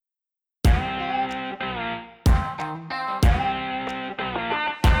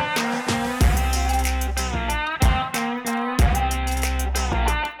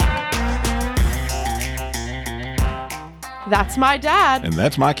That's my dad. And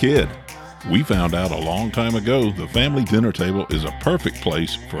that's my kid. We found out a long time ago the family dinner table is a perfect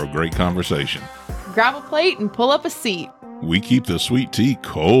place for a great conversation. Grab a plate and pull up a seat. We keep the sweet tea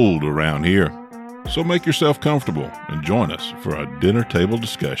cold around here. So make yourself comfortable and join us for a dinner table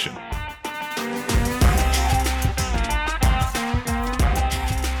discussion.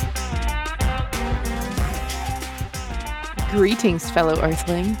 Greetings, fellow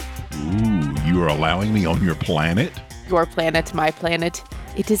Earthling. Ooh, you are allowing me on your planet? Your planet, my planet.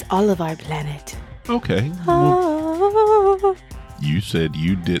 It is all of our planet. Okay. Well, you said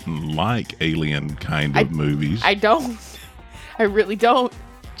you didn't like alien kind of movies. I don't. I really don't.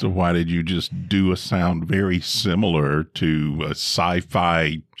 So why did you just do a sound very similar to a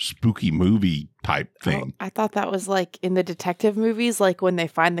sci-fi spooky movie type thing? I thought that was like in the detective movies, like when they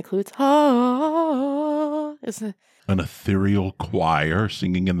find the clues. An ethereal choir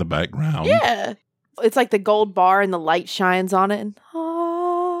singing in the background. Yeah. It's like the gold bar and the light shines on it.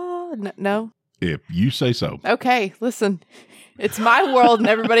 And, no? If you say so. Okay, listen. It's my world and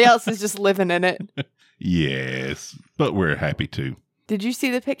everybody else is just living in it. Yes, but we're happy to. Did you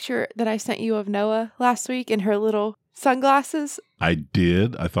see the picture that I sent you of Noah last week in her little sunglasses? I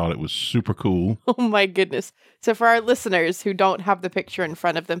did. I thought it was super cool. Oh my goodness. So for our listeners who don't have the picture in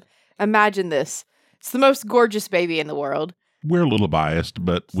front of them, imagine this. It's the most gorgeous baby in the world. We're a little biased,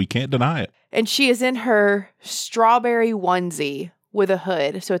 but we can't deny it. And she is in her strawberry onesie with a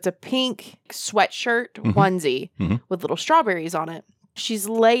hood. So it's a pink sweatshirt onesie with little strawberries on it. She's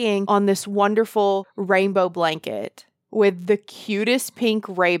laying on this wonderful rainbow blanket with the cutest pink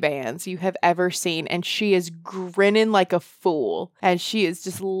Ray-Bans you have ever seen. And she is grinning like a fool. And she is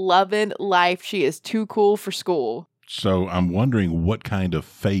just loving life. She is too cool for school. So I'm wondering what kind of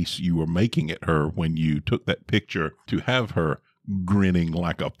face you were making at her when you took that picture to have her grinning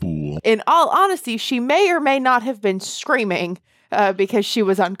like a fool. In all honesty, she may or may not have been screaming because she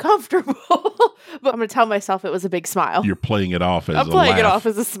was uncomfortable. But I'm going to tell myself it was a big smile. You're playing it off as I'm playing it off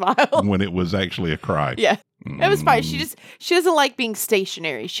as a smile. When it was actually a cry. Yeah. It was fine. She doesn't like being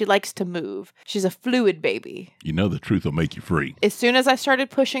stationary. She likes to move. She's a fluid baby. You know the truth will make you free. As soon as I started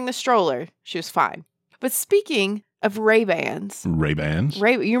pushing the stroller, she was fine. But speaking of Ray-Bans. Ray-Bans?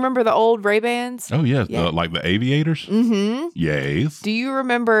 You remember the old Ray-Bans? Oh, yes. Yeah. Like the aviators? Mm-hmm. Yes. Do you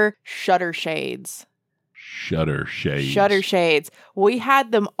remember shutter shades? Shutter shades. Shutter shades. We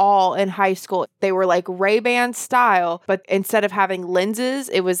had them all in high school. They were like Ray-Ban style, but instead of having lenses,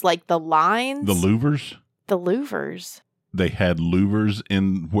 it was like the lines. The louvers? The louvers. They had louvers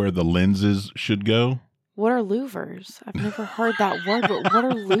in where the lenses should go? What are louvers? I've never heard that word, but what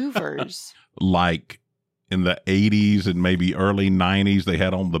are louvers? Like in the 80s and maybe early 90s, they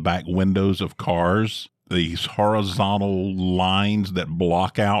had on the back windows of cars these horizontal lines that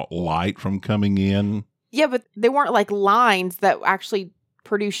block out light from coming in. Yeah, but they weren't like lines that actually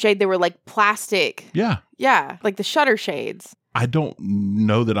produce shade. They were like plastic. Yeah. Yeah, like the shutter shades. I don't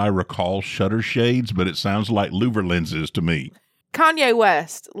know that I recall shutter shades, but it sounds like louver lenses to me. Kanye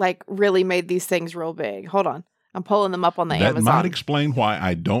West like really made these things real big. Hold on. I'm pulling them up on the Amazon. That might explain why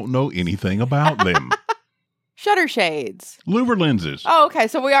I don't know anything about them. Shutter shades. Louver lenses. Oh, okay.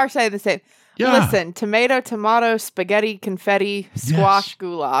 So we are saying the same. Yeah. Listen, tomato, spaghetti, confetti, squash,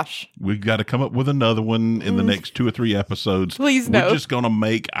 goulash. We've got to come up with another one in the next 2 or 3 episodes. Please no. We're just going to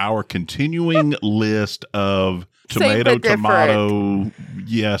make our continuing list of tomato,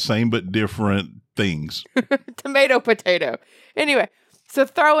 same but different things. Tomato, potato. Anyway, so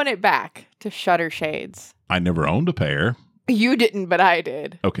throwing it back to shutter shades. I never owned a pair. You didn't, but I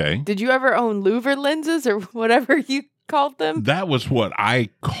did. Okay. Did you ever own louver lenses or whatever you called them? That was what I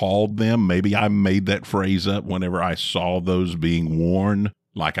called them. Maybe I made that phrase up whenever I saw those being worn.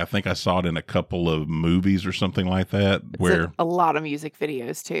 Like I think I saw it in a couple of movies or something like that. It's a lot of music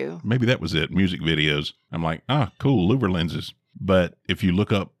videos too. Maybe that was it, music videos. I'm like, cool, louver lenses. But if you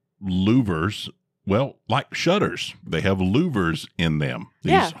look up louvers, well, like shutters, they have louvers in them.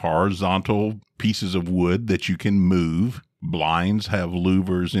 These horizontal pieces of wood that you can move. Blinds have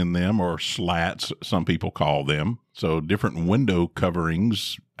louvers in them, or slats, some people call them. So different window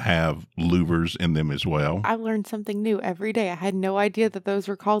coverings have louvers in them as well. I learned something new every day. I had no idea that those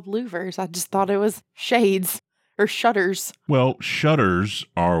were called louvers. I just thought it was shades or shutters. Well, shutters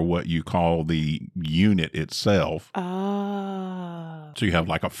are what you call the unit itself. Oh. So you have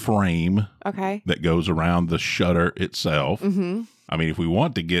like a frame that goes around the shutter itself. Mm-hmm. I mean, if we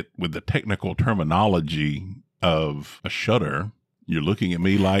want to get with the technical terminology of a shutter, you're looking at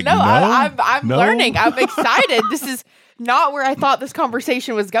me like, I'm learning. I'm excited. This is not where I thought this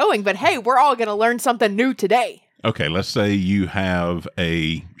conversation was going, but hey, we're all going to learn something new today. Okay, let's say you have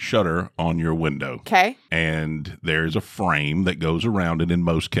a shutter on your window. Okay. And there's a frame that goes around it in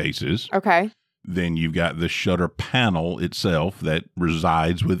most cases. Okay. Then you've got the shutter panel itself that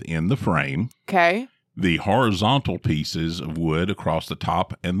resides within the frame. Okay. The horizontal pieces of wood across the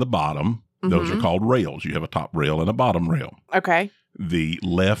top and the bottom, those are called rails. You have a top rail and a bottom rail. Okay. The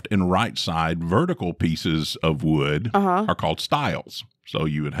left and right side vertical pieces of wood are called stiles. So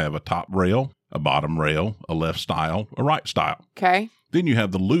you would have a top rail, a bottom rail, a left stile, a right stile. Okay. Then you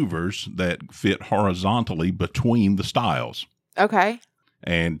have the louvers that fit horizontally between the stiles. Okay.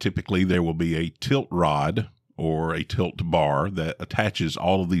 And typically there will be a tilt rod or a tilt bar that attaches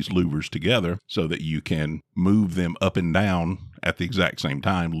all of these louvers together so that you can move them up and down at the exact same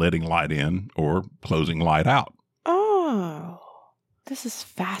time, letting light in or closing light out. Oh, this is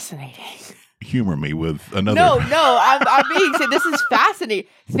fascinating. Humor me with another. No, I'm being said. This is fascinating.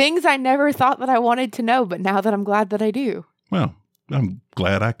 Things I never thought that I wanted to know, but now that I'm glad that I do. Well, I'm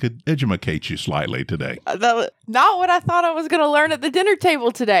glad I could educate you slightly today. Not what I thought I was going to learn at the dinner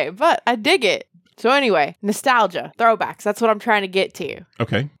table today, but I dig it. So anyway, nostalgia, throwbacks. That's what I'm trying to get to.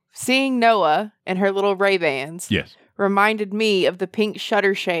 Okay. Seeing Noah and her little Ray-Bans reminded me of the pink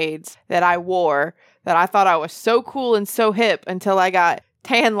shutter shades that I wore that I thought I was so cool and so hip until I got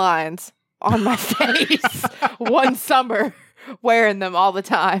tan lines on my face one summer wearing them all the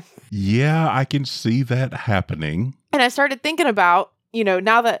time. Yeah, I can see that happening. And I started thinking about,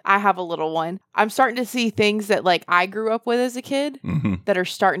 now that I have a little one, I'm starting to see things that like I grew up with as a kid that are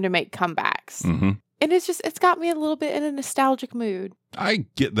starting to make comebacks. And it's got me a little bit in a nostalgic mood. I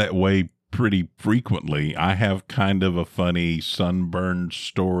get that way pretty frequently. I have kind of a funny sunburn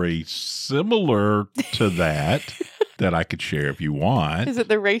story similar to that that I could share if you want. Is it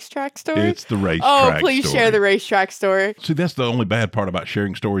the racetrack story? It's the racetrack story. Oh, please share the racetrack story. See, that's the only bad part about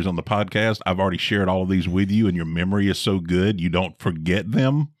sharing stories on the podcast. I've already shared all of these with you, and your memory is so good, you don't forget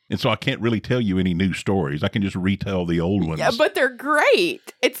them. And so I can't really tell you any new stories. I can just retell the old ones. Yeah, but they're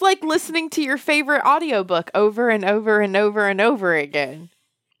great. It's like listening to your favorite audiobook over and over and over and over again.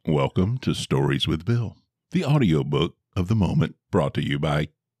 Welcome to Stories with Bill, the audiobook of the moment, brought to you by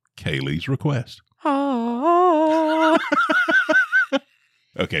Kaleigh's request.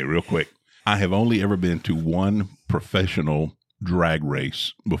 Okay, real quick. I have only ever been to one professional drag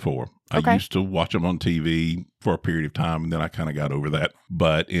race before. I used to watch them on TV for a period of time, and then I kind of got over that.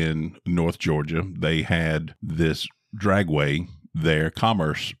 But in North Georgia, they had this dragway there,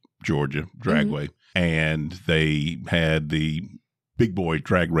 Commerce, Georgia dragway, and they had the big boy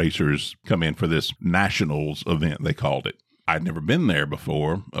drag racers come in for this nationals event, they called it. I'd never been there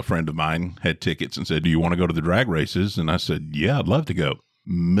before. A friend of mine had tickets and said, "Do you want to go to the drag races?" And I said, "Yeah, I'd love to go."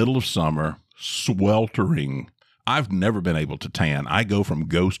 Middle of summer, sweltering. I've never been able to tan. I go from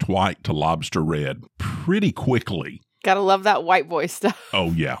ghost white to lobster red pretty quickly. Gotta love that white boy stuff.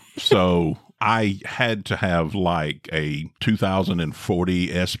 Oh, yeah. So I had to have like a 2040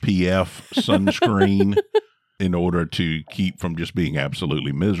 SPF sunscreen in order to keep from just being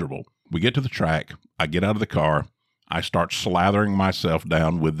absolutely miserable. We get to the track. I get out of the car. I start slathering myself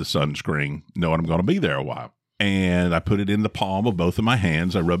down with the sunscreen, knowing I'm going to be there a while. And I put it in the palm of both of my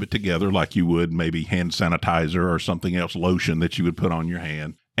hands. I rub it together like you would maybe hand sanitizer or something else, lotion that you would put on your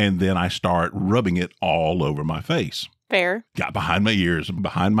hand. And then I start rubbing it all over my face. Fair. Got behind my ears and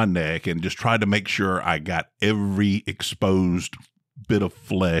behind my neck and just tried to make sure I got every exposed bit of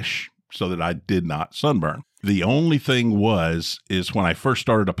flesh so that I did not sunburn. The only thing is when I first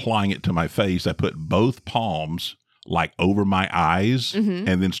started applying it to my face, I put both palms like over my eyes and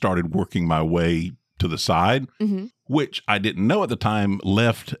then started working my way to the side, which I didn't know at the time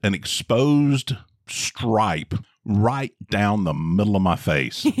left an exposed stripe right down the middle of my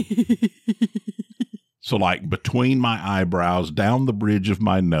face. So like between my eyebrows, down the bridge of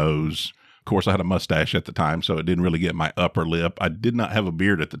my nose. Of course, I had a mustache at the time, so it didn't really get my upper lip. I did not have a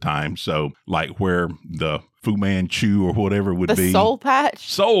beard at the time, so like where the Fu Manchu or whatever would be. The soul patch?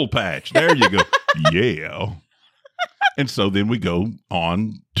 Soul patch. There you go. Yeah. And so then we go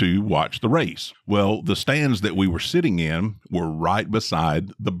on to watch the race. Well, the stands that we were sitting in were right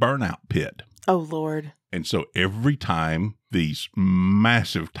beside the burnout pit. Oh, Lord. And so every time these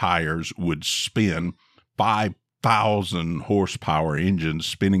massive tires would spin, 5,000 horsepower engines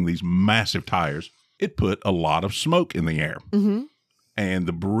spinning these massive tires, it put a lot of smoke in the air. And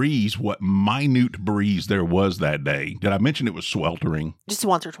the breeze, what minute breeze there was that day. Did I mention it was sweltering? Just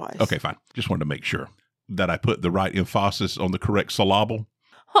once or twice. Okay, fine. Just wanted to make sure that I put the right emphasis on the correct syllable.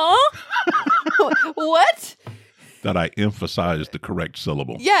 Huh? What? That I emphasized the correct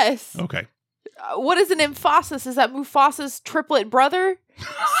syllable. Yes. Okay. What is an emphasis? Is that Mufasa's triplet brother?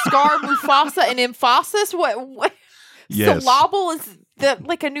 Scar, Mufasa, and Emphasis? What? Yes. Syllable is that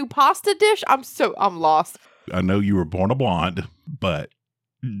like a new pasta dish? I'm lost. I know you were born a blonde, but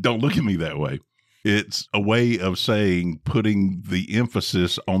don't look at me that way. It's a way of saying putting the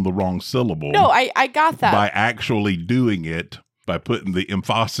emphasis on the wrong syllable. No, I got that. By actually doing it, by putting the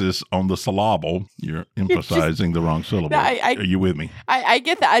emphasis on the syllable, you're emphasizing the wrong syllable. Are you with me? I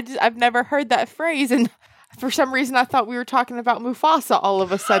get that. I've never heard that phrase, and for some reason I thought we were talking about Mufasa all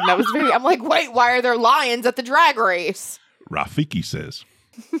of a sudden. I'm like, wait, why are there lions at the drag race? Rafiki says,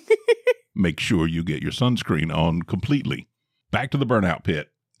 make sure you get your sunscreen on completely. Back to the burnout pit.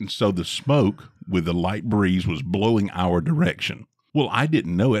 And so the smoke with the light breeze was blowing our direction. Well, I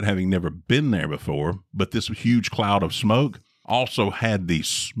didn't know it, having never been there before, but this huge cloud of smoke also had these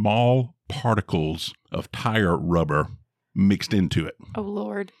small particles of tire rubber mixed into it. Oh,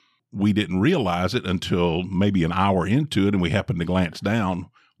 Lord. We didn't realize it until maybe an hour into it, and we happened to glance down.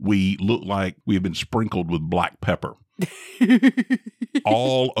 We looked like we had been sprinkled with black pepper.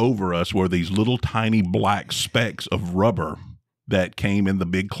 All over us were these little tiny black specks of rubber that came in the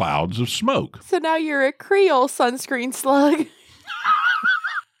big clouds of smoke. So now you're a Creole sunscreen slug.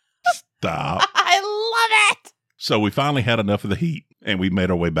 Stop. I love it. So we finally had enough of the heat, and we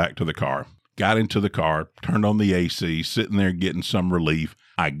made our way back to the car. Got into the car, turned on the AC, sitting there getting some relief.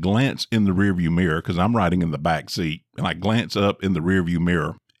 I glance in the rearview mirror because I'm riding in the back seat, and I glance up in the rearview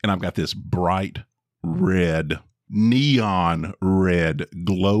mirror, and I've got this bright red, neon red,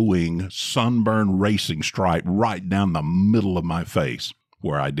 glowing sunburn racing stripe right down the middle of my face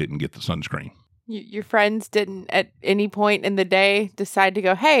where I didn't get the sunscreen. Your friends didn't at any point in the day decide to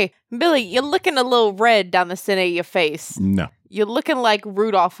go, hey, Billy, you're looking a little red down the center of your face. No. You're looking like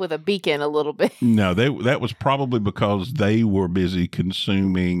Rudolph with a beacon a little bit. No, that was probably because they were busy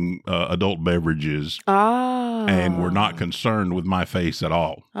consuming adult beverages and were not concerned with my face at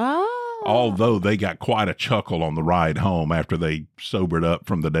all. Although they got quite a chuckle on the ride home after they sobered up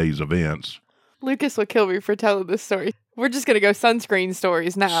from the day's events. Lucas will kill me for telling this story. We're just going to go sunscreen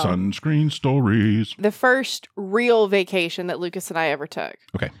stories now. Sunscreen stories. The first real vacation that Lucas and I ever took.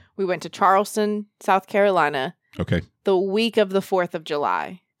 Okay. We went to Charleston, South Carolina. Okay. The week of the 4th of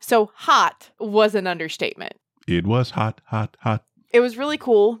July. So hot was an understatement. It was hot, hot, hot. It was really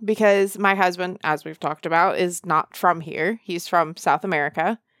cool because my husband, as we've talked about, is not from here. He's from South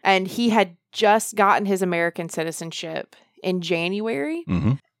America. And he had just gotten his American citizenship in January.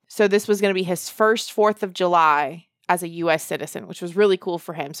 Mm-hmm. So this was going to be his first 4th of July as a U.S. citizen, which was really cool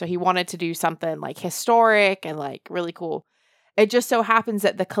for him. So he wanted to do something like historic and like really cool. It just so happens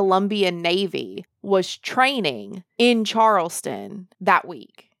that the Colombian Navy was training in Charleston that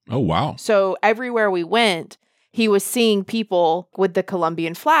week. Oh, wow. So everywhere we went, he was seeing people with the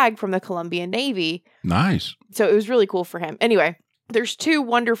Colombian flag from the Colombian Navy. Nice. So it was really cool for him. Anyway, there's 2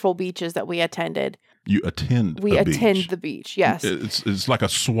 wonderful beaches that we attended. You attend We a attend beach. the beach, yes. It's like a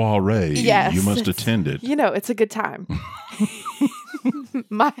soiree. Yes. You must attend it. You know, it's a good time.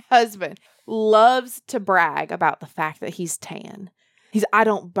 My husband loves to brag about the fact that he's tan. I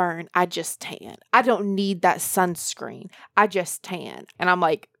don't burn, I just tan. I don't need that sunscreen. I just tan. And I'm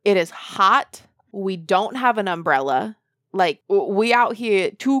like, it is hot. We don't have an umbrella. Like, we out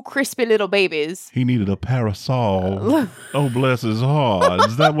here, 2 crispy little babies. He needed a parasol. Oh, bless his heart.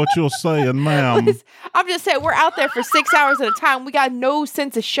 Is that what you're saying, ma'am? I'm just saying, we're out there for 6 hours at a time. We got no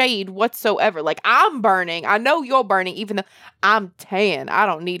sense of shade whatsoever. Like, I'm burning. I know you're burning, even though I'm tan. I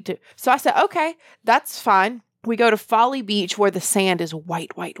don't need to. So I said, okay, that's fine. We go to Folly Beach where the sand is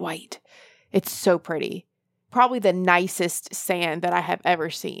white, white, white. It's so pretty. Probably the nicest sand that I have ever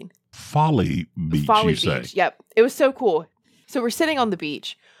seen. Folly Beach, Folly you say? Beach, yep. It was so cool. So we're sitting on the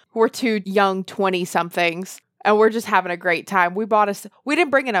beach. We're 2 young 20-somethings, and we're just having a great time. We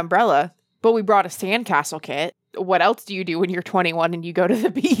didn't bring an umbrella, but we brought a sandcastle kit. What else do you do when you're 21 and you go to the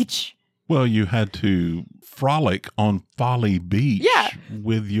beach? Well, you had to frolic on Folly Beach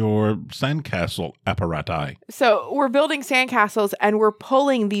with your sandcastle apparatus. So we're building sandcastles, and we're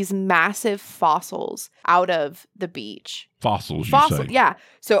pulling these massive fossils out of the beach. Fossils, you say? Yeah.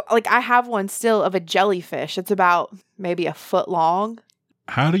 So, like, I have one still of a jellyfish. It's about maybe a foot long.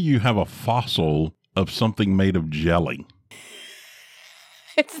 How do you have a fossil of something made of jelly?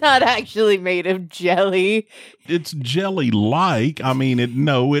 It's not actually made of jelly. It's jelly-like. I mean,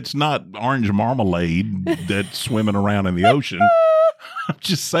 it's not orange marmalade that's swimming around in the ocean. I'm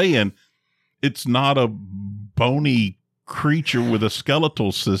just saying, it's not a bony creature with a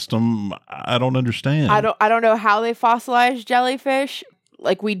skeletal system. I don't understand. I don't know how they fossilize jellyfish.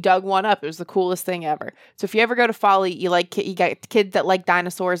 Like, we dug one up. It was the coolest thing ever. So if you ever go to Folly, you got kids that like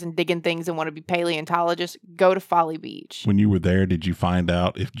dinosaurs and digging things and want to be paleontologists, go to Folly Beach. When you were there, did you find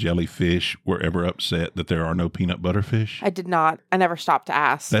out if jellyfish were ever upset that there are no peanut butter fish? I did not. I never stopped to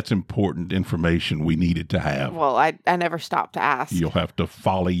ask. That's important information we needed to have. Well, I never stopped to ask. You'll have to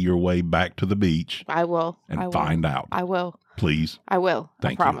folly your way back to the beach. I will. And find out. I will. Please. I will.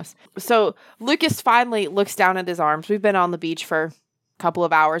 Thank I promise. So Lucas finally looks down at his arms. We've been on the beach for a couple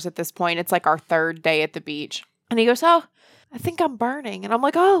of hours at this point. It's like our third day at the beach. And he goes, oh, I think I'm burning. And I'm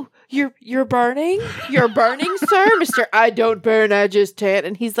like, oh, you're burning? You're burning, sir? Mr. I don't burn, I just tan.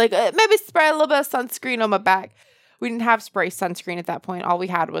 And he's like, maybe spray a little bit of sunscreen on my back. We didn't have spray sunscreen at that point. All we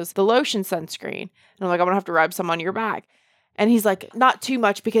had was the lotion sunscreen. And I'm like, I'm going to have to rub some on your back. And he's like, not too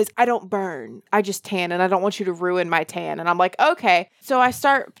much because I don't burn. I just tan and I don't want you to ruin my tan. And I'm like, okay. So I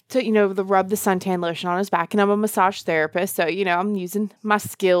start to, rub the suntan lotion on his back, and I'm a massage therapist. So, I'm using my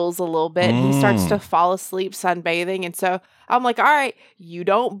skills a little bit. And he starts to fall asleep sunbathing. And so I'm like, all right, you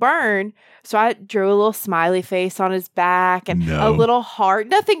don't burn. So I drew a little smiley face on his back and a little heart.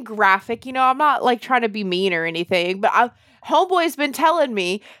 Nothing graphic. I'm not like trying to be mean or anything, but Homeboy's been telling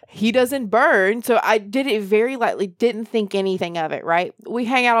me he doesn't burn, so I did it very lightly, didn't think anything of it, right? We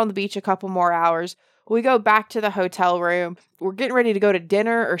hang out on the beach a couple more hours. We go back to the hotel room. We're getting ready to go to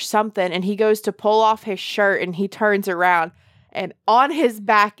dinner or something, and he goes to pull off his shirt, and he turns around, and on his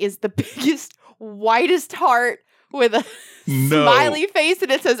back is the biggest, whitest heart with a smiley face,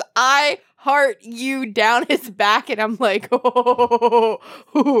 and it says, I heart you, down his back. And I'm like, oh.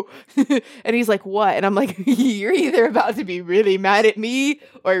 And he's like, what? And I'm like, you're either about to be really mad at me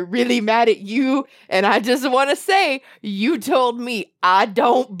or really mad at you. And I just want to say, you told me I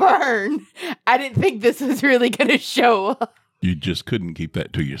don't burn. I didn't think this was really going to show up. You just couldn't keep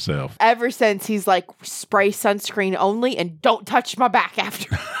that to yourself. Ever since, he's like, spray sunscreen only and don't touch my back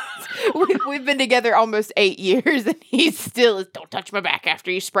after. We've been together almost 8 years, and he still is, don't touch my back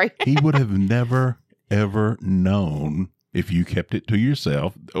after you spray. He would have never, ever known if you kept it to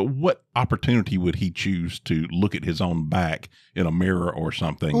yourself. What opportunity would he choose to look at his own back in a mirror or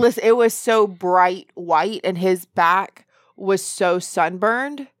something? Listen, it was so bright white, and his back was so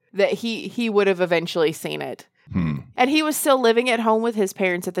sunburned that he would have eventually seen it. And he was still living at home with his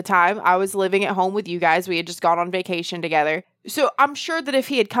parents at the time. I was living at home with you guys. We had just gone on vacation together. So I'm sure that if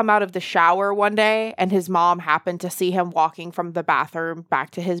he had come out of the shower one day and his mom happened to see him walking from the bathroom back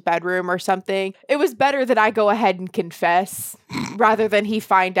to his bedroom or something, it was better that I go ahead and confess rather than he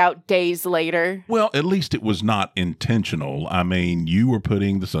find out days later. Well, at least it was not intentional. I mean, you were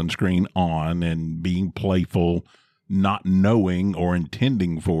putting the sunscreen on and being playful, not knowing or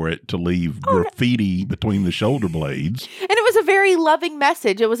intending for it to leave graffiti between the shoulder blades. And it was a very loving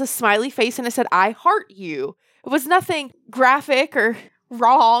message. It was a smiley face, and it said, I heart you. It was nothing graphic or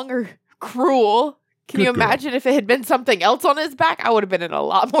wrong or cruel. Can you imagine if it had been something else on his back? I would have been in a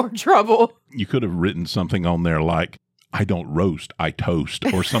lot more trouble. You could have written something on there like, I don't roast, I toast,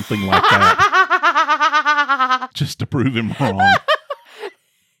 or something like that. Just to prove him wrong.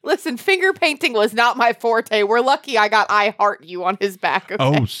 Listen, finger painting was not my forte. We're lucky I got I heart you on his back. Okay?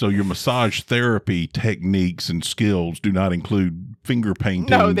 Oh, so your massage therapy techniques and skills do not include finger painting?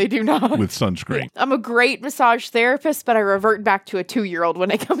 No, they do not. With sunscreen. I'm a great massage therapist, but I revert back to a 2-year-old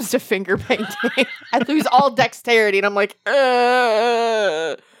when it comes to finger painting. I lose all dexterity, and I'm like,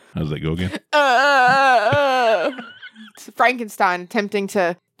 How does that go again? It's Frankenstein attempting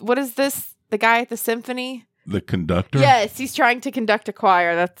to, what is this? The guy at the symphony? The conductor? Yes, he's trying to conduct a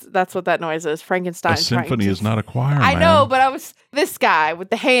choir. That's what that noise is. Frankenstein. A symphony is not a choir, I know, but I was this guy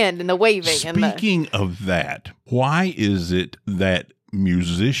with the hand and the waving. Speaking of that, why is it that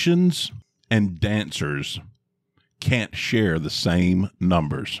musicians and dancers can't share the same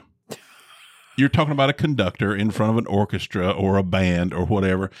numbers? You're talking about a conductor in front of an orchestra or a band or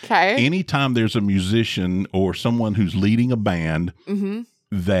whatever. Okay. Anytime there's a musician or someone who's leading a band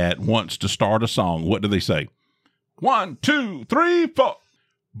that wants to start a song, what do they say? 1, 2, 3, 4.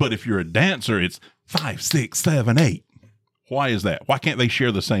 But if you're a dancer, it's 5, 6, 7, 8. Why is that? Why can't they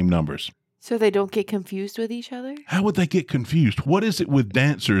share the same numbers? So they don't get confused with each other? How would they get confused? What is it with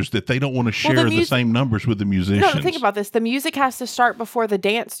dancers that they don't want to share the same numbers with the musicians? No, think about this. The music has to start before the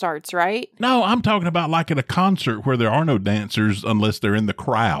dance starts, right? No, I'm talking about like at a concert where there are no dancers unless they're in the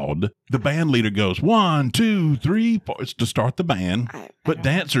crowd. The band leader goes 1, 2, 3, 4. It's to start the band. But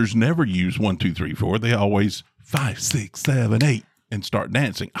dancers never use 1, 2, 3, 4. They always 5, 6, 7, 8. And start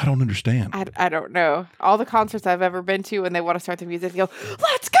dancing. I don't understand. I don't know. All the concerts I've ever been to, when they want to start the music, they go,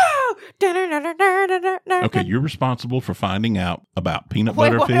 let's go! Okay, you're responsible for finding out about peanut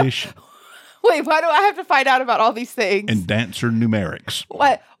butter fish. Wait, why do I have to find out about all these things? And dancer numerics.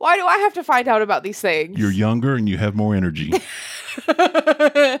 What? Why do I have to find out about these things? You're younger and you have more energy.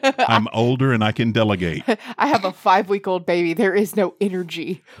 I'm older and I can delegate. I have a 5-week-old baby. There is no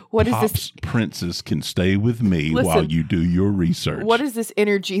energy. What is Pop's this? princess can stay with me while you do your research. What is this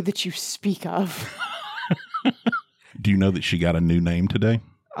energy that you speak of? Do you know that she got a new name today?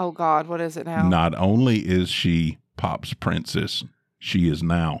 Oh, God. What is it now? Not only is she Pop's princess, she is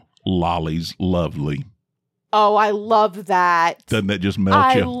now Lolly's lovely. Oh, I love that. Doesn't that just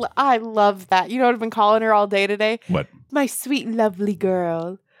melt you? I love that. You know what I've been calling her all day today? What? My sweet, lovely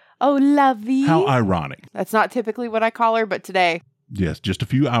girl. Oh, lovey. How ironic. That's not typically what I call her, but today. Yes, just a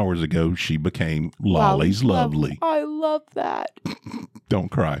few hours ago, she became Lolly's lovely. I love that.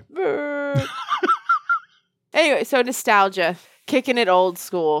 Don't cry. Anyway, so nostalgia. Kicking it old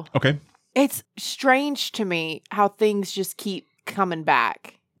school. Okay. It's strange to me how things just keep coming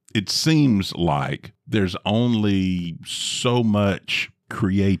back. It seems like there's only so much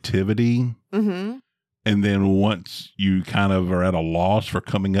creativity. Mm-hmm. And then once you kind of are at a loss for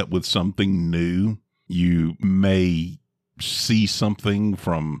coming up with something new, you may see something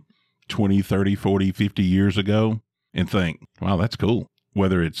from 20, 30, 40, 50 years ago and think, wow, that's cool.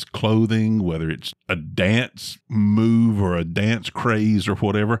 Whether it's clothing, whether it's a dance move or a dance craze or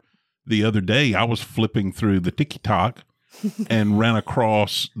whatever. The other day, I was flipping through the TikTok and ran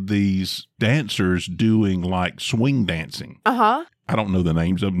across these dancers doing like swing dancing. Uh-huh. I don't know the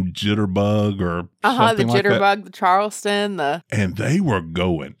names of them, Jitterbug or something like that. The Jitterbug, the Charleston, And they were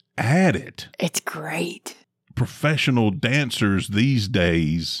going at it. It's great. Professional dancers these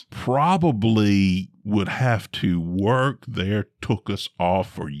days probably would have to work their tuchus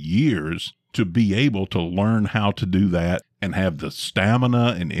off for years to be able to learn how to do that and have the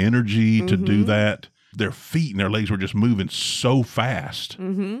stamina and energy to do that. Their feet and their legs were just moving so fast.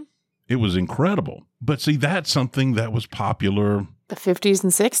 Mm-hmm. It was incredible. But see, that's something that was popular. The 50s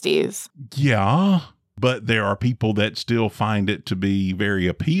and 60s. Yeah, but there are people that still find it to be very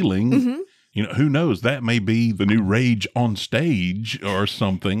appealing. Mm-hmm. You know, who knows? That may be the new rage on stage or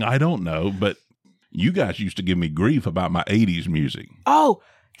something. I don't know. But you guys used to give me grief about my 80s music. Oh,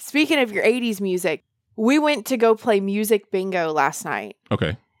 speaking of your 80s music, we went to go play music bingo last night.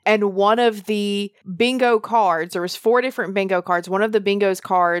 Okay. And one of the bingo cards, there was 4 different bingo cards. One of the bingo's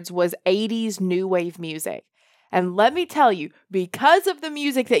cards was 80s new wave music. And let me tell you, because of the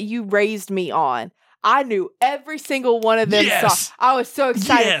music that you raised me on, I knew every single one of them songs. I was so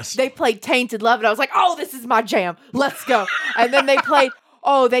excited. Yes. They played Tainted Love, and I was like, oh, this is my jam. Let's go. And then they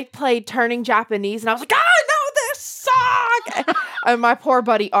played Turning Japanese, and I was like, I know this song. And my poor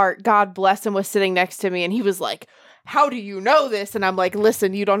buddy Art, God bless him, was sitting next to me, and he was like, how do you know this? And I'm like,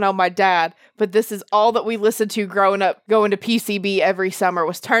 listen, you don't know my dad, but this is all that we listened to growing up, going to PCB every summer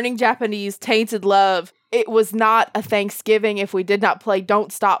was Turning Japanese, Tainted Love. It was not a Thanksgiving if we did not play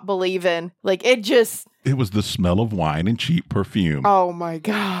Don't Stop Believin'. Like, it was the smell of wine and cheap perfume. Oh my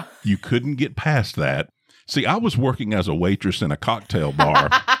God. You couldn't get past that. See, I was working as a waitress in a cocktail bar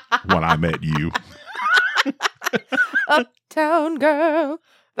when I met you. Uptown Girl.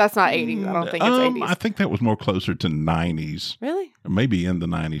 That's not 80s. I don't think it's 80s. I think that was more closer to 90s. Really? Or maybe in the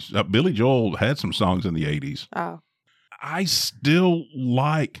 90s. Billy Joel had some songs in the 80s. Oh. I still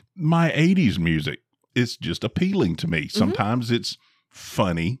like my 80s music. It's just appealing to me. Sometimes it's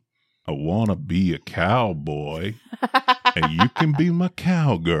funny. I want to be a cowboy and you can be my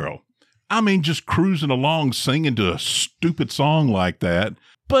cowgirl. I mean, just cruising along singing to a stupid song like that,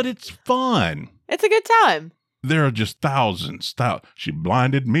 but it's fun. It's a good time. There are just thousands. She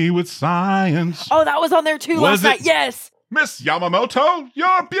blinded me with science. Oh, that was on there too last night. Yes. Miss Yamamoto,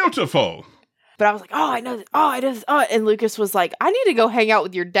 you're beautiful. But I was like, oh, I know this. Oh, I know this. Oh, and Lucas was like, I need to go hang out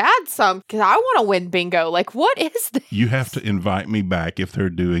with your dad some because I want to win bingo. Like, what is this? You have to invite me back if they're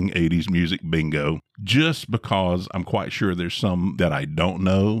doing 80s music bingo, just because I'm quite sure there's some that I don't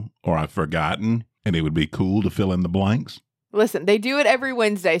know or I've forgotten, and it would be cool to fill in the blanks. Listen, they do it every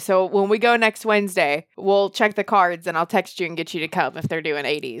Wednesday. So when we go next Wednesday, we'll check the cards and I'll text you and get you to come if they're doing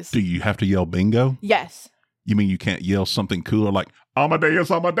 80s. Do you have to yell bingo? Yes. You mean you can't yell something cooler like,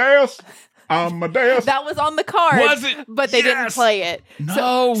 Amadeus, Amadeus, Amadeus? That was on the card. Was it? But they didn't play it.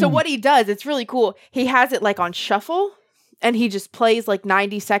 No. So what he does, it's really cool. He has it like on shuffle and he just plays like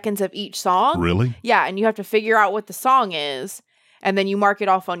 90 seconds of each song. Really? Yeah. And you have to figure out what the song is. And then you mark it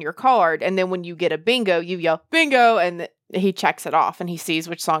off on your card. And then when you get a bingo, you yell bingo and he checks it off and he sees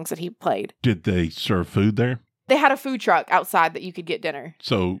which songs that he played. Did they serve food there? They had a food truck outside that you could get dinner.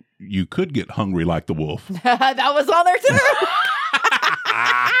 So you could get hungry like the wolf. That was on there too.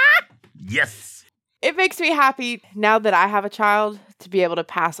 Yes. It makes me happy now that I have a child to be able to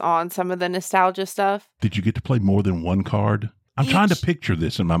pass on some of the nostalgia stuff. Did you get to play more than one card? I'm trying to picture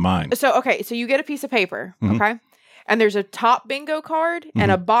this in my mind. So you get a piece of paper, okay? And there's a top bingo card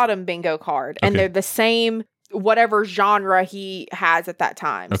and a bottom bingo card. And they're the same whatever genre he has at that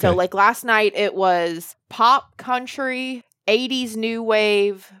time. Okay. So like last night it was pop, country, 80's new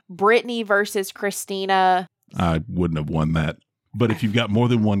wave, Britney versus Christina. I wouldn't have won that. But if you've got more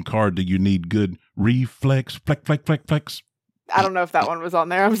than one card, do you need good reflex, flex? I don't know if that one was on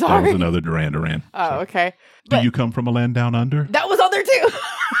there. I'm sorry. That was another Duran Duran. Oh, okay. Do you come from a land down under? That was on there too.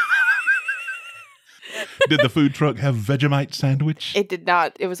 Did the food truck have Vegemite sandwich? It did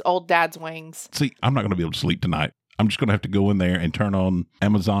not. It was old dad's wings. See, I'm not going to be able to sleep tonight. I'm just going to have to go in there and turn on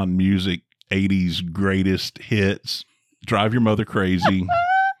Amazon Music 80's greatest hits. Drive your mother crazy.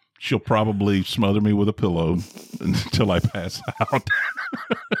 She'll probably smother me with a pillow until I pass out.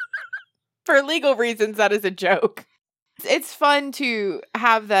 For legal reasons, that is a joke. It's fun to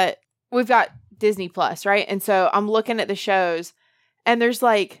have that. We've got Disney Plus, right? And so I'm looking at the shows and there's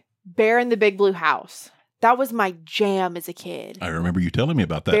like Bear in the Big Blue House. That was my jam as a kid. I remember you telling me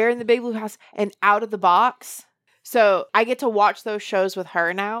about that. Bear in the Big Blue House and Out of the Box. So I get to watch those shows with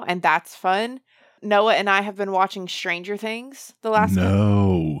her now, and that's fun. Noah and I have been watching Stranger Things the last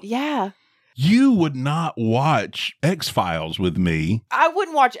No. Yeah. You would not watch X-Files with me. I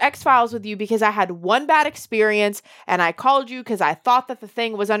wouldn't watch X-Files with you because I had one bad experience and I called you because I thought that the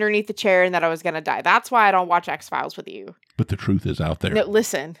thing was underneath the chair and that I was going to die. That's why I don't watch X-Files with you. But the truth is out there. No,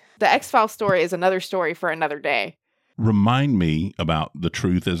 listen, the X-Files story is another story for another day. Remind me about the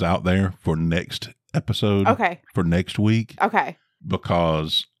truth is out there for next episode. Okay. For next week. Okay.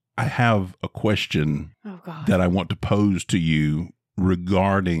 Because I have a question that I want to pose to you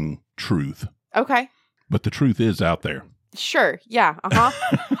regarding truth. Okay. But the truth is out there. Sure. Yeah.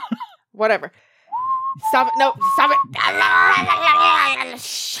 Uh-huh. Whatever. Stop it. No. Stop it.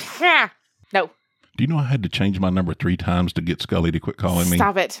 No. Do you know I had to change my number 3 times to get Scully to quit calling me?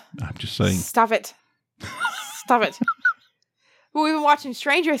 Stop it. I'm just saying. Stop it. Stop it. Well, we've been watching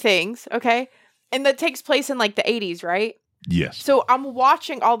Stranger Things, okay? And that takes place in like the 80's, right? Yes. So I'm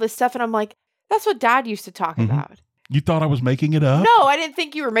watching all this stuff and I'm like, that's what Dad used to talk about. You thought I was making it up? No, I didn't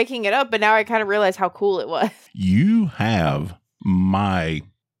think you were making it up, but now I kind of realize how cool it was. You have my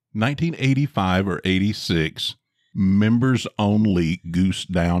 1985 or 86 members only goose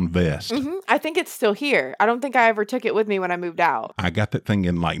down vest. I think it's still here. I don't think I ever took it with me when I moved out. I got that thing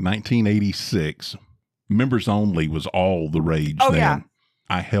in like 1986. Members only was all the rage then. Yeah.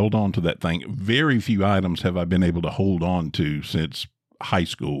 I held on to that thing. Very few items have I been able to hold on to since high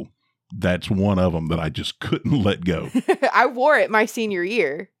school. That's one of them that I just couldn't let go. I wore it my senior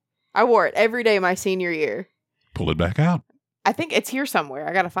year. I wore it every day my senior year. Pull it back out. I think it's here somewhere.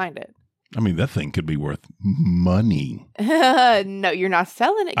 I got to find it. I mean, that thing could be worth money. No, you're not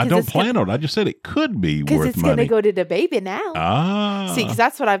selling it. I don't plan on it. I just said it could be worth money. Because it's going to go to the baby now. Ah. See, because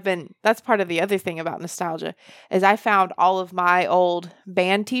that's part of the other thing about nostalgia, is I found all of my old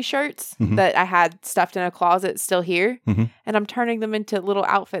band t-shirts that I had stuffed in a closet still here, and I'm turning them into little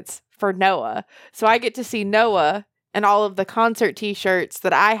outfits for Noah. So I get to see Noah and all of the concert t-shirts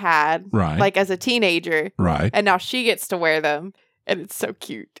that I had, like as a teenager. Right. And now she gets to wear them, and it's so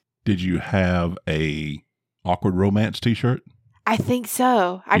cute. Did you have a Awkward Romance t-shirt? I think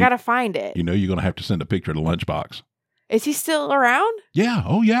so. I got to find it. You know you're going to have to send a picture to Lunchbox. Is he still around? Yeah.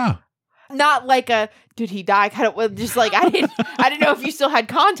 Oh, yeah. Not like did he die? Kind of just like, I didn't know if you still had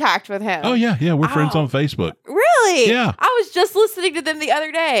contact with him. Oh, yeah. Yeah. We're friends on Facebook. Really? Yeah. I was just listening to them the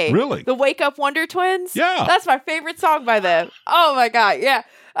other day. Really? The Wake Up Wonder Twins? Yeah. That's my favorite song by them. Oh my God. Yeah.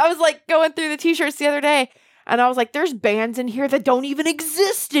 I was like going through the t-shirts the other day and I was like, there's bands in here that don't even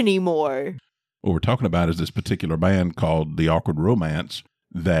exist anymore. What we're talking about is this particular band called The Awkward Romance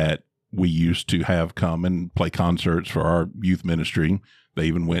that we used to have come and play concerts for our youth ministry. They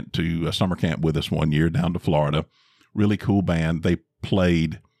even went to a summer camp with us one year down to Florida. Really cool band. They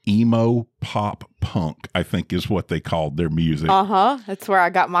played emo pop punk, I think is what they called their music. That's where I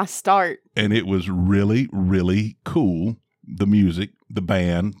got my start. And it was really, really cool. The music, the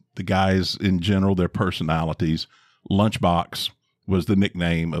band, the guys in general, their personalities. Lunchbox was the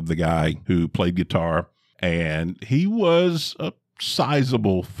nickname of the guy who played guitar. And he was a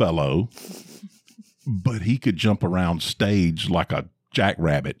sizable fellow, but he could jump around stage like a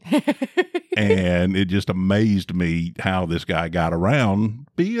jackrabbit. And it just amazed me how this guy got around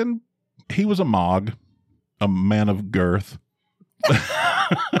he was a mog, a man of girth. I'm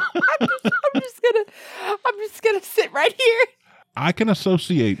just gonna sit right here. I can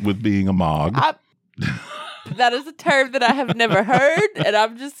associate with being a mog. That is a term that I have never heard, and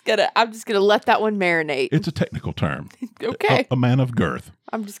I'm just gonna let that one marinate. It's a technical term. Okay. A man of girth.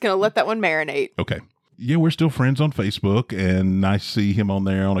 I'm just gonna let that one marinate. Okay. Yeah, we're still friends on Facebook, and I see him on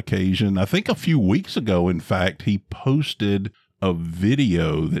there on occasion. I think a few weeks ago, in fact, he posted a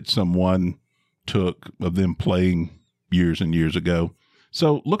video that someone took of them playing years and years ago.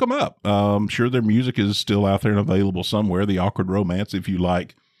 So look them up. I'm sure their music is still out there and available somewhere. The Awkward Romance, if you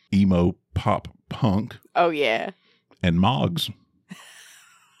like emo pop punk. Oh, yeah. And Mogs.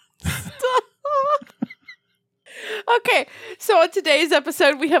 Okay, so on today's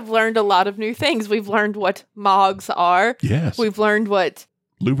episode, we have learned a lot of new things. We've learned what Mogs are. Yes. We've learned what...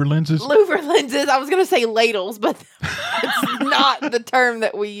 Louver lenses? Louver lenses. I was going to say ladles, but it's not the term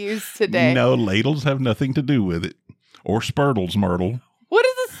that we use today. No, ladles have nothing to do with it. Or spurtles, Myrtle. What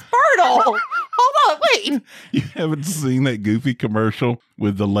is a spurtle? Hold on, wait. You haven't seen that goofy commercial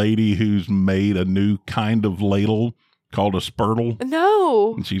with the lady who's made a new kind of ladle called a spurtle?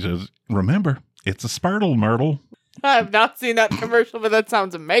 No. And she says, remember, it's a spurtle, Myrtle. I have not seen that commercial, but that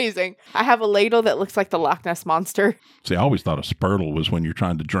sounds amazing. I have a ladle that looks like the Loch Ness Monster. See, I always thought a spurtle was when you're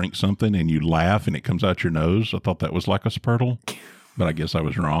trying to drink something and you laugh and it comes out your nose. I thought that was like a spurtle, but I guess I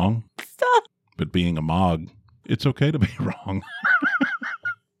was wrong. Stop. But being a Mog, it's okay to be wrong.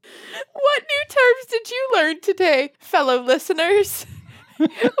 What new terms did you learn today, fellow listeners?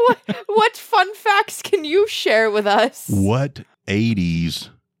 What fun facts can you share with us? What 80s?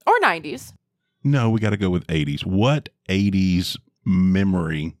 Or 90s. No, we got to go with 80s. What 80s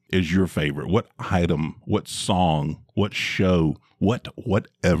memory is your favorite? What item, what song, what show,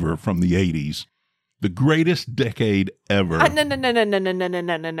 whatever from the 80s? The greatest decade ever. No.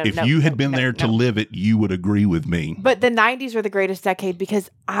 If you had been there to live it, you would agree with me. But the 90s were the greatest decade because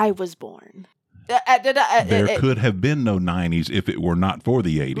I was born. There could have been no 90s if it were not for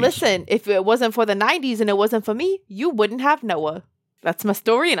the 80s. Listen, if it wasn't for the 90s and it wasn't for me, you wouldn't have Noah. That's my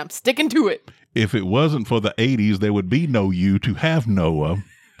story, and I'm sticking to it. If it wasn't for the 80s, there would be no you to have Noah.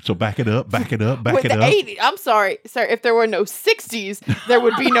 So back it up. With the 80s, I'm sorry, sir. If there were no 60s, there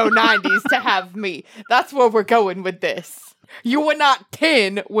would be no 90s to have me. That's where we're going with this. You were not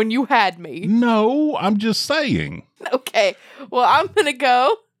 10 when you had me. No, I'm just saying. Okay, well, I'm going to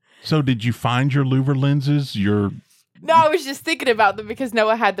go. So did you find your louver lenses, your... No, I was just thinking about them because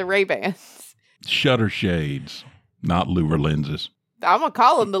Noah had the Ray-Bans. Shutter shades, not louver lenses. I'm going to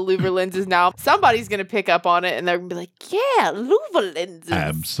call them the louver lenses now. Somebody's going to pick up on it and they're going to be like, yeah, louver lenses.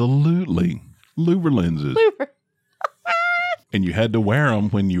 Absolutely. Louver lenses. Louver. And you had to wear them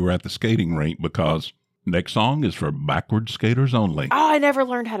when you were at the skating rink because next song is for backward skaters only. Oh, I never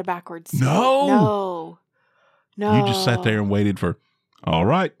learned how to backwards. No. You just sat there and waited for, all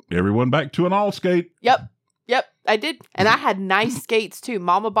right, everyone back to an all skate. Yep, I did. And I had nice skates, too.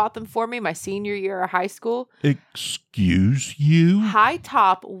 Mama bought them for me my senior year of high school. Excuse you? High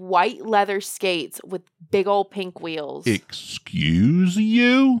top, white leather skates with big old pink wheels. Excuse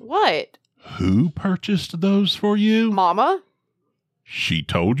you? What? Who purchased those for you? Mama? She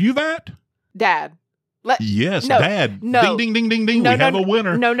told you that? Dad. Yes, no, Dad. No. Ding, ding, ding, ding, ding. No, we have a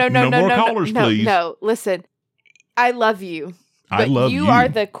winner. No more callers, please. No, listen. I love you. I love you. You are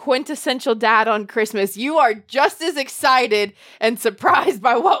the quintessential dad on Christmas. You are just as excited and surprised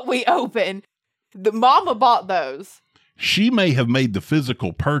by what we open. The mama bought those. She may have made the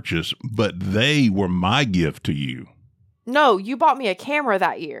physical purchase, but they were my gift to you. No, you bought me a camera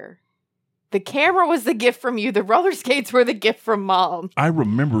that year. The camera was the gift from you. The roller skates were the gift from Mom. I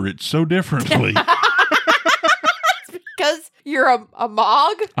remember it so differently. It's because you're a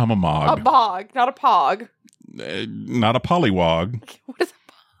Mog? I'm a Mog. A Mog, not a Pog. Not a pollywog. What is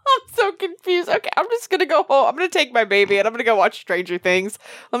I'm so confused. Okay, I'm just going to go home. I'm going to take my baby and I'm going to go watch Stranger Things.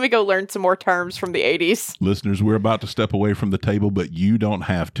 Let me go learn some more terms from the 80s. Listeners, we're about to step away from the table, but you don't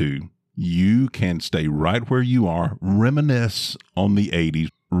have to. You can stay right where you are, reminisce on the 80s,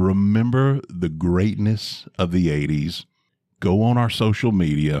 remember the greatness of the 80s. Go on our social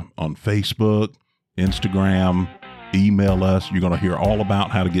media, on Facebook, Instagram, email us. You're going to hear all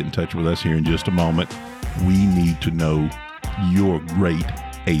about how to get in touch with us here in just a moment. We need to know your great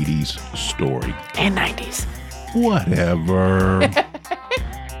 80s story. And 90s. Whatever.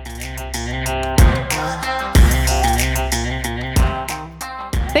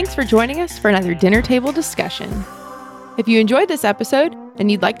 Thanks for joining us for another dinner table discussion. If you enjoyed this episode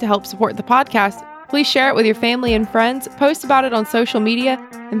and you'd like to help support the podcast, please share it with your family and friends, post about it on social media,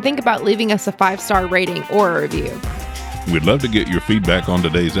 and think about leaving us a 5-star rating or a review. We'd love to get your feedback on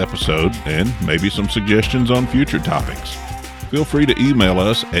today's episode and maybe some suggestions on future topics. Feel free to email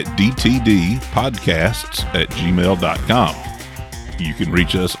us at dtdpodcasts@gmail.com. You can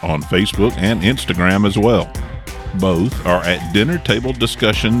reach us on Facebook and Instagram as well. Both are at Dinner Table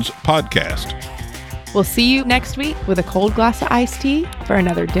Discussions Podcast. We'll see you next week with a cold glass of iced tea for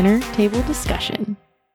another dinner table discussion.